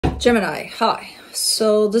Gemini, hi.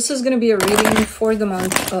 So this is going to be a reading for the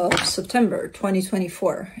month of September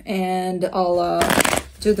 2024, and I'll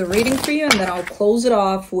do the reading for you, and then I'll close it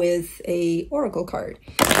off with a oracle card.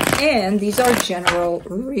 And these are general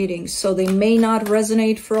readings, so they may not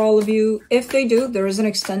resonate for all of you. If they do, there is an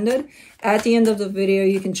extended. At the end of the video,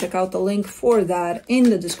 you can check out the link for that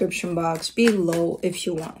in the description box below if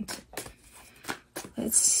you want.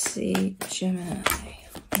 Let's see, Gemini,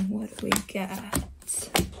 what do we got?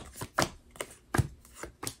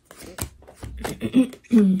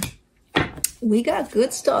 We got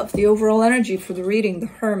good stuff. The overall energy for the reading, the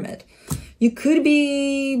Hermit. You could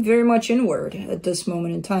be very much inward at this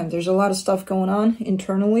moment in time. There's a lot of stuff going on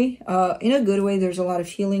internally. In a good way, there's a lot of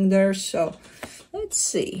healing there. So let's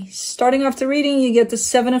see. Starting off the reading, you get the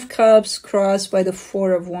Seven of Cups crossed by the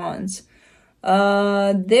Four of Wands.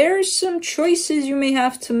 There's some choices you may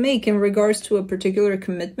have to make in regards to a particular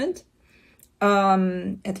commitment.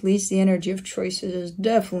 At least the energy of choices is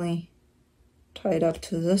definitely tied up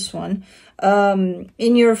to this one.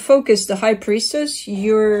 In your focus, the High Priestess,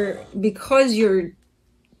 because you're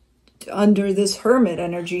under this Hermit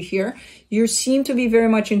energy here, you seem to be very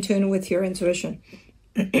much in tune with your intuition.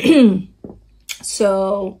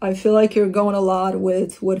 So I feel like you're going a lot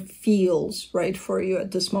with what feels right for you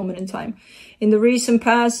at this moment in time. In the recent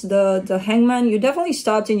past, the Hangman, you definitely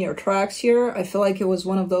stopped in your tracks here. I feel like it was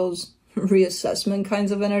one of those reassessment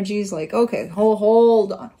kinds of energies, like, okay,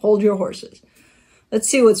 hold on, hold your horses. Let's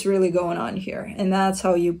see what's really going on here. And that's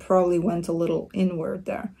how you probably went a little inward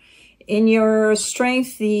there. In your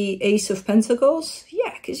strength, the Ace of Pentacles.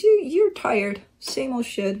 Yeah, because you're tired. Same old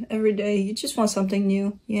shit every day. You just want something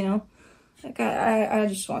new, you know? Like, I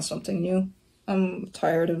just want something new. I'm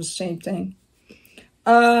tired of the same thing.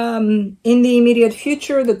 In the immediate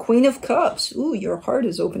future, the Queen of Cups. Ooh, your heart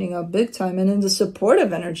is opening up big time. And in the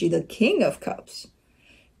supportive energy, the King of Cups.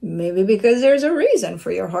 Maybe because there's a reason for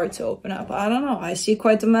your heart to open up. I don't know. I see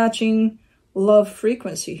quite the matching love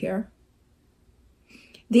frequency here.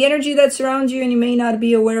 The energy that surrounds you, and you may not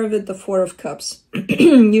be aware of it, the Four of Cups.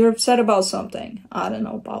 You're upset about something. I don't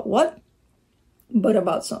know about what, but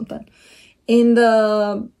about something. In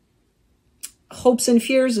the hopes and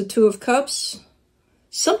fears, the Two of Cups,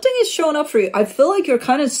 something is showing up for you. I feel like you're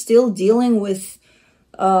kind of still dealing with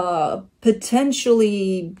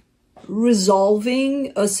potentially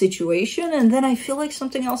resolving a situation, and then I feel like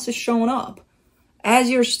something else is showing up as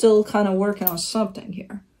you're still kind of working on something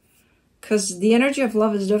here, because the energy of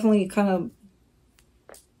love is definitely kind of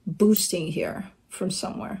boosting here from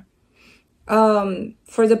somewhere.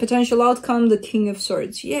 For the potential outcome, the King of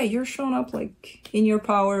Swords. Yeah, you're showing up like in your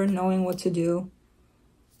power, knowing what to do,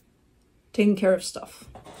 taking care of stuff.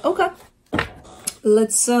 Okay,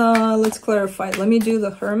 let's clarify. Let me do the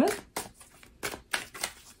Hermit.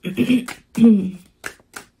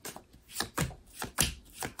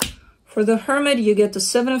 For the Hermit, you get the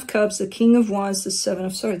Seven of Cups, the King of Wands, the Seven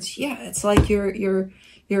of Swords. Yeah, it's like you're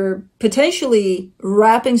potentially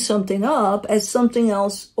wrapping something up as something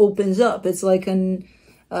else opens up. It's like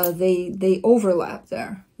they overlap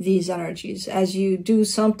there, these energies. As you do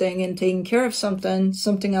something and taking care of something,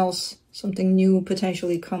 something else, something new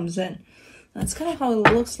potentially comes in. That's kind of how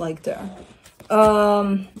it looks like there.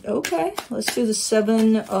 Okay, let's do the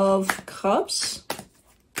Seven of Cups.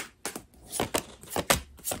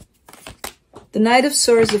 The Knight of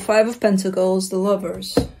Swords, the Five of Pentacles, the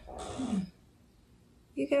Lovers.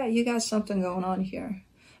 You got something going on here.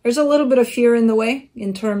 There's a little bit of fear in the way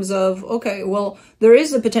in terms of, okay, well, there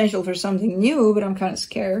is the potential for something new, but I'm kind of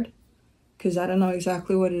scared because I don't know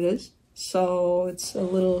exactly what it is. So it's a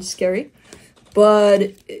little scary,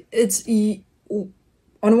 but it's,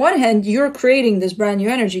 on one hand, you're creating this brand new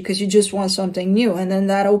energy because you just want something new. And then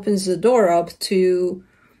that opens the door up to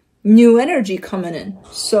new energy coming in.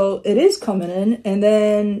 So it is coming in, and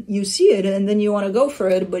then you see it, and then you want to go for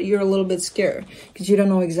it, but you're a little bit scared because you don't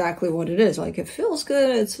know exactly what it is. Like, it feels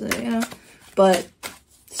good, it's, you know, but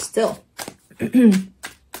still.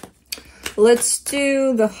 Let's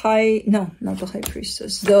do the not the High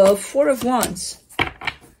Priestess. The Four of Wands.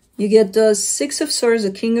 You get the Six of Swords,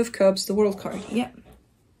 the King of Cups, the World card. Yeah.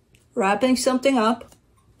 Wrapping something up,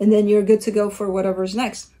 and then you're good to go for whatever's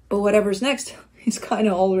next. But whatever's next is kind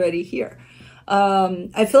of already here.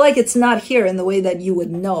 I feel like it's not here in the way that you would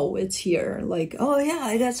know it's here. Like, oh yeah,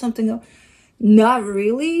 I got something. Not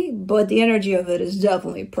really, but the energy of it is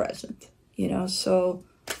definitely present, you know? So,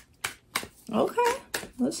 okay,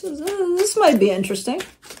 this might be interesting.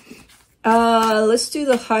 Let's do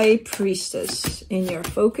the High Priestess in your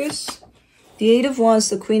focus. The Eight of Wands,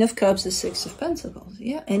 the Queen of Cups, the Six of Pentacles.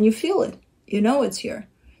 Yeah, and you feel it. You know it's here.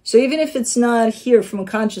 So even if it's not here from a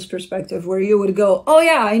conscious perspective where you would go, oh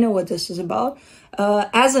yeah, I know what this is about.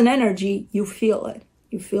 As an energy, you feel it.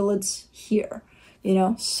 You feel it's here, you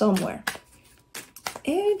know, somewhere.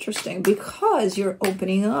 Interesting, because you're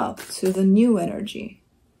opening up to the new energy.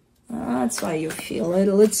 That's why you feel it.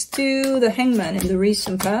 Let's do the Hangman in the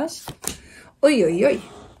recent past. Oi, oi, oi,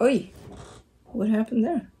 oi. What happened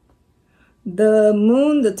there? The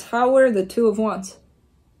Moon, the Tower, the Two of Wands.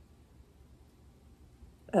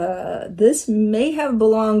 This may have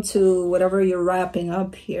belonged to whatever you're wrapping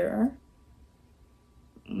up here.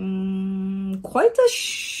 Quite a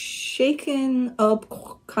shaken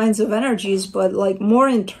up kinds of energies, but like more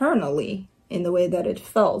internally in the way that it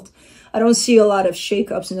felt. I don't see a lot of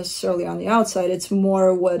shakeups necessarily on the outside. It's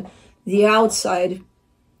more what the outside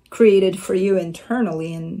created for you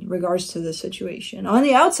internally in regards to the situation. On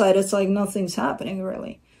the outside, it's like nothing's happening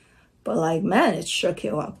really. But like, man, it shook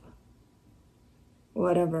you up.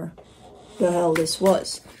 Whatever the hell this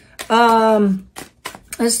was.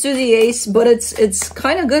 Let's do the Ace, but it's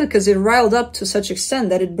kind of good because it riled up to such extent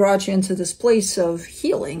that it brought you into this place of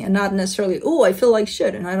healing and not necessarily, oh, I feel like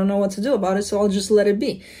shit and I don't know what to do about it, so I'll just let it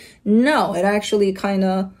be. No, it actually kind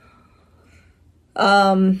of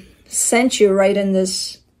sent you right in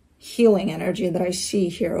this healing energy that I see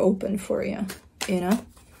here open for you, you know?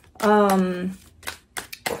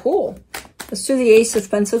 Cool. Let's do the Ace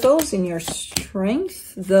of Pentacles in your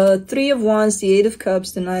strength. The Three of Wands, the Eight of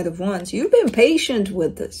Cups, the Knight of Wands. You've been patient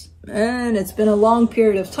with this. And it's been a long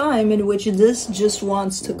period of time in which this just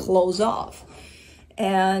wants to close off.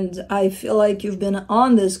 And I feel like you've been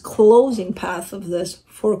on this closing path of this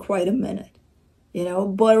for quite a minute. You know,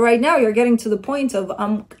 but right now you're getting to the point of,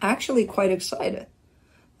 I'm actually quite excited.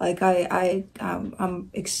 Like I'm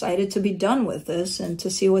excited to be done with this and to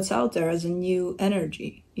see what's out there as a new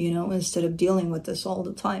energy, you know, instead of dealing with this all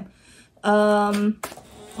the time.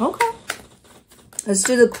 Okay. Let's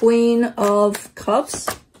do the Queen of Cups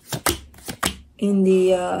in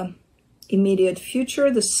the immediate future.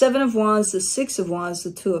 The Seven of Wands, the Six of Wands,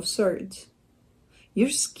 the Two of Swords. You're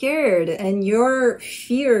scared, and your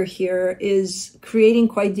fear here is creating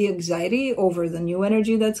quite the anxiety over the new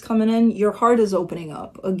energy that's coming in. Your heart is opening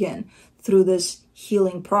up again through this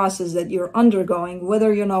healing process that you're undergoing,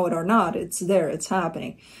 whether you know it or not. It's there, it's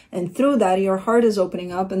happening. And through that, your heart is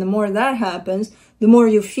opening up. And the more that happens, the more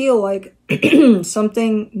you feel like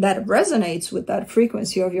something that resonates with that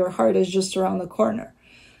frequency of your heart is just around the corner.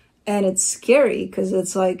 And it's scary because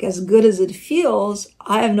it's like, as good as it feels,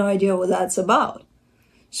 I have no idea what that's about.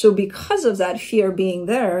 So because of that fear being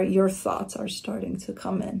there, your thoughts are starting to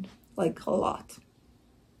come in like a lot.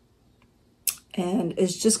 And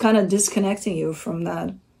it's just kind of disconnecting you from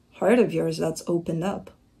that heart of yours that's opened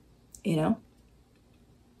up, you know?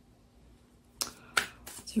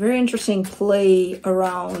 It's a very interesting play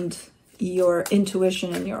around your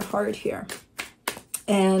intuition and your heart here.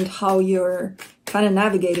 And how you're kind of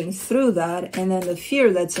navigating through that. And then the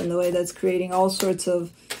fear that's in the way that's creating all sorts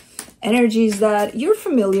of energies that you're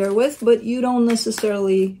familiar with, but you don't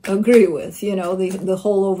necessarily agree with, you know, the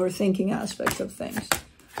whole overthinking aspect of things.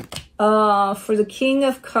 For the King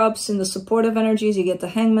of Cups in the supportive energies, you get the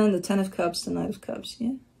Hangman, the Ten of Cups, the Knight of Cups.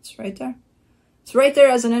 Yeah, it's right there. It's right there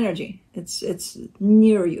as an energy. It's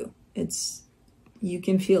near you. You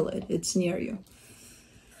can feel it. It's near you.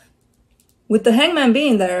 With the Hangman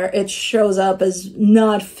being there, it shows up as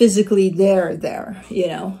not physically there, you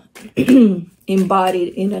know,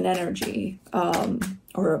 embodied in an energy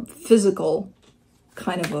or a physical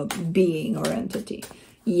kind of a being or entity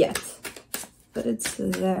yet. But it's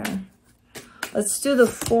there. Let's do the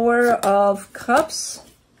Four of Cups.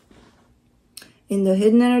 In the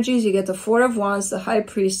hidden energies, you get the Four of Wands, the High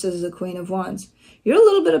Priestess, the Queen of Wands. You're a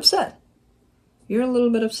little bit upset. You're a little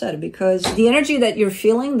bit upset because the energy that you're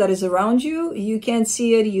feeling that is around you, you can't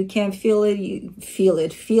see it, you can't feel it, you feel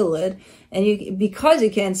it. And because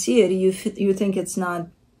you can't see it, you think it's not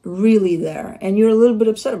really there. And you're a little bit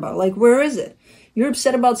upset about it. Like, where is it? You're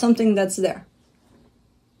upset about something that's there.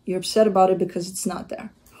 You're upset about it because it's not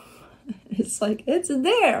there. It's like, it's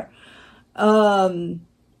there.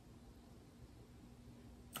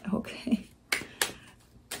 Okay.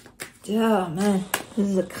 Yeah, man, this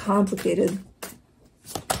is a complicated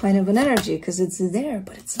kind of an energy because it's there,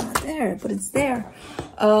 but it's not there, but it's there.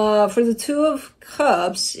 For the Two of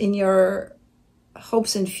Cups in your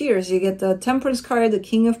hopes and fears, you get the Temperance card, the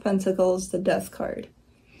King of Pentacles, the Death card.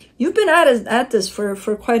 You've been at this for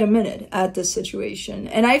quite a minute at this situation.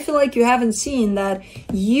 And I feel like you haven't seen that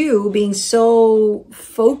you being so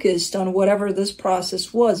focused on whatever this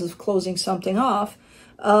process was of closing something off,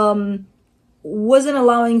 wasn't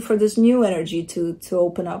allowing for this new energy to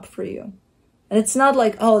open up for you. And it's not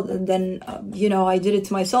like, oh, then, you know, I did it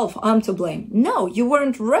to myself, I'm to blame. No, you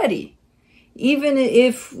weren't ready. Even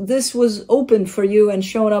if this was open for you and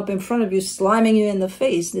showing up in front of you, slamming you in the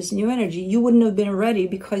face, this new energy, you wouldn't have been ready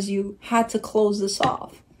because you had to close this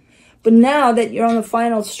off. But now that you're on the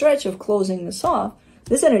final stretch of closing this off,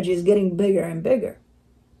 this energy is getting bigger and bigger.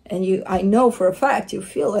 And I know for a fact you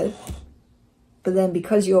feel it. But then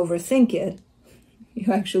because you overthink it,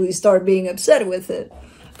 you actually start being upset with it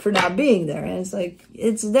for not being there. And it's like,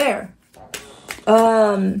 it's there.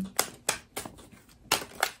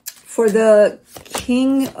 For the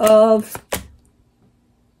King of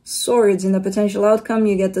Swords in the potential outcome,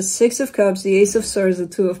 you get the Six of Cups, the Ace of Swords, the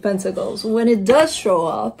Two of Pentacles. When it does show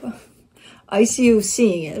up, I see you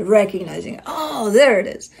seeing it, recognizing it. Oh, there it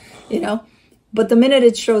is, you know. But the minute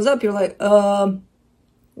it shows up, you're like,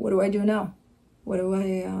 what do I do now? What do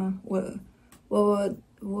I,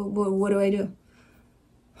 what do I do?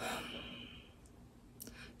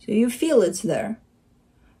 So you feel it's there,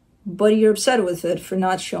 but you're upset with it for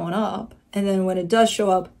not showing up. And then when it does show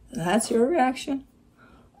up, that's your reaction.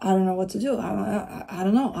 I don't know what to do. I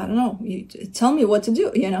don't know. You tell me what to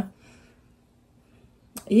do, you know.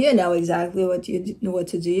 You know exactly what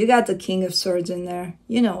to do. You got the King of Swords in there.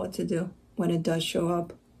 You know what to do when it does show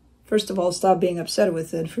up. First of all, stop being upset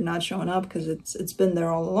with it for not showing up because it's been there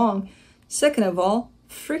all along. Second of all,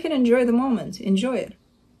 freaking enjoy the moment. Enjoy it.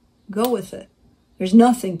 Go with it. There's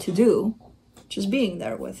nothing to do. Just being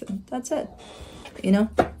there with it. That's it. You know?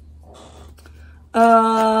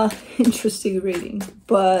 Interesting reading.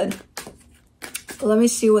 But let me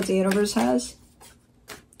see what the universe has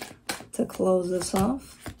to close this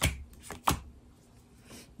off.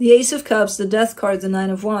 The Ace of Cups, the Death card, the Nine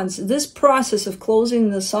of Wands. This process of closing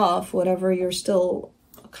this off, whatever you're still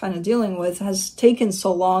kind of dealing with, has taken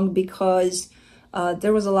so long because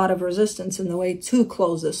there was a lot of resistance in the way to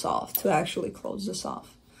close this off, to actually close this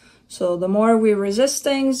off. So the more we resist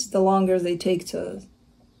things, the longer they take to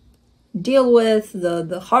deal with,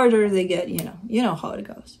 the harder they get, you know how it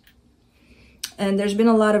goes. And there's been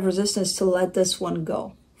a lot of resistance to let this one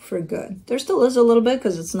go for good. There still is a little bit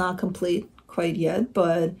because it's not complete quite yet,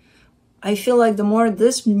 but I feel like the more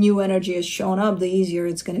this new energy is shown up, the easier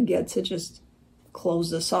it's going to get to just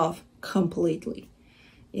close this off completely,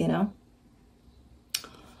 you know?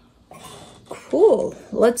 Cool.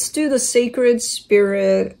 Let's do the Sacred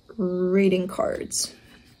Spirit reading cards.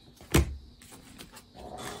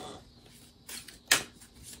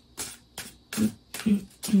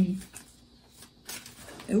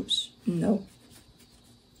 Oops, no.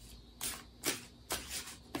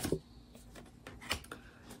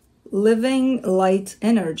 Living light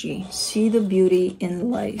energy. See the beauty in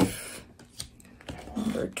life.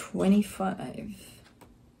 Number 25.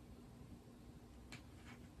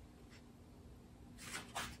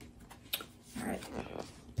 All right.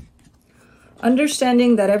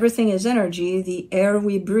 Understanding that everything is energy, the air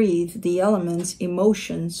we breathe, the elements,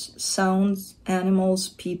 emotions, sounds,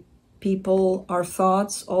 animals, people, our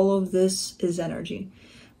thoughts, all of this is energy.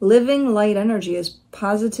 Living light energy is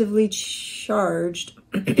positively charged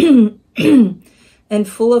and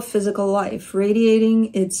full of physical life,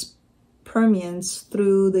 radiating its permeance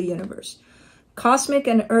through the universe. Cosmic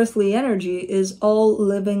and earthly energy is all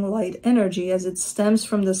living light energy as it stems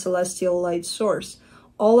from the celestial light source.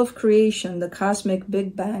 All of creation, the cosmic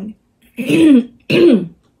Big Bang,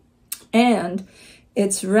 and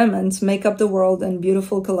its remnants make up the world and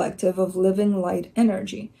beautiful collective of living light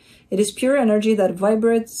energy. It is pure energy that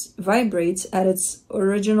vibrates at its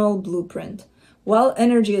original blueprint. While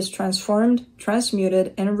energy is transformed,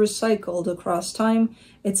 transmuted, and recycled across time,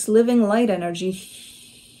 its living light energy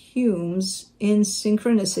humes in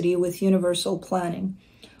synchronicity with universal planning.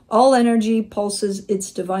 All energy pulses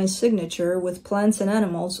its divine signature, with plants and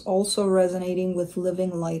animals also resonating with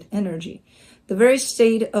living light energy. The very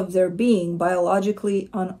state of their being, biologically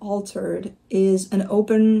unaltered, is an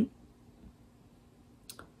open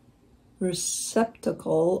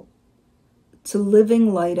receptacle to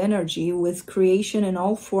living light energy, with creation in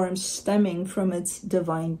all forms stemming from its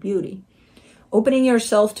divine beauty. Opening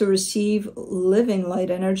yourself to receive living light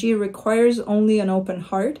energy requires only an open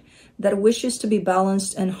heart that wishes to be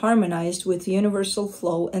balanced and harmonized with the universal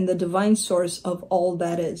flow and the divine source of all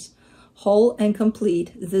that is. Whole and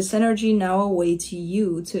complete, this energy now awaits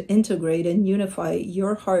you to integrate and unify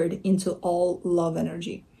your heart into all love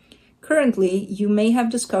energy. Currently, you may have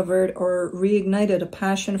discovered or reignited a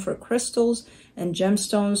passion for crystals and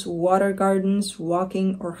gemstones, water gardens,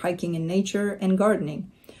 walking or hiking in nature, and gardening.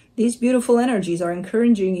 These beautiful energies are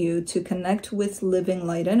encouraging you to connect with living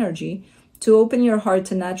light energy, to open your heart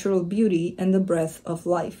to natural beauty and the breath of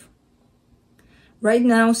life. Right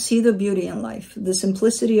now, see the beauty in life. The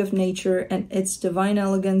simplicity of nature and its divine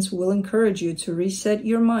elegance will encourage you to reset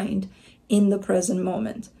your mind in the present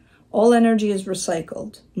moment. All energy is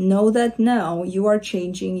recycled. Know that now you are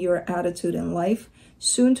changing your attitude in life,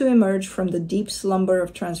 soon to emerge from the deep slumber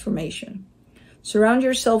of transformation. Surround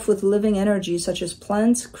yourself with living energy such as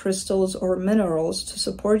plants, crystals, or minerals to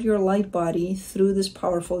support your light body through this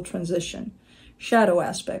powerful transition. Shadow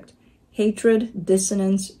aspect: hatred,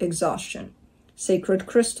 dissonance, exhaustion. Sacred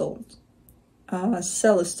crystals,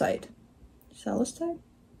 celestite. Celestite?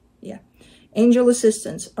 Yeah. Angel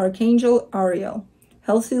assistance, Archangel Ariel.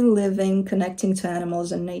 Healthy living, connecting to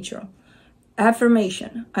animals and nature.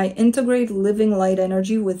 Affirmation: I integrate living light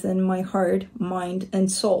energy within my heart, mind,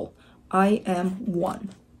 and soul. I am one.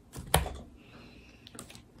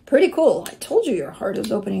 Pretty cool. I told you your heart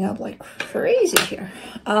is opening up like crazy here.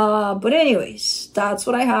 But anyways, that's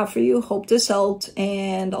what I have for you. Hope this helped,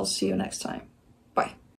 and I'll see you next time.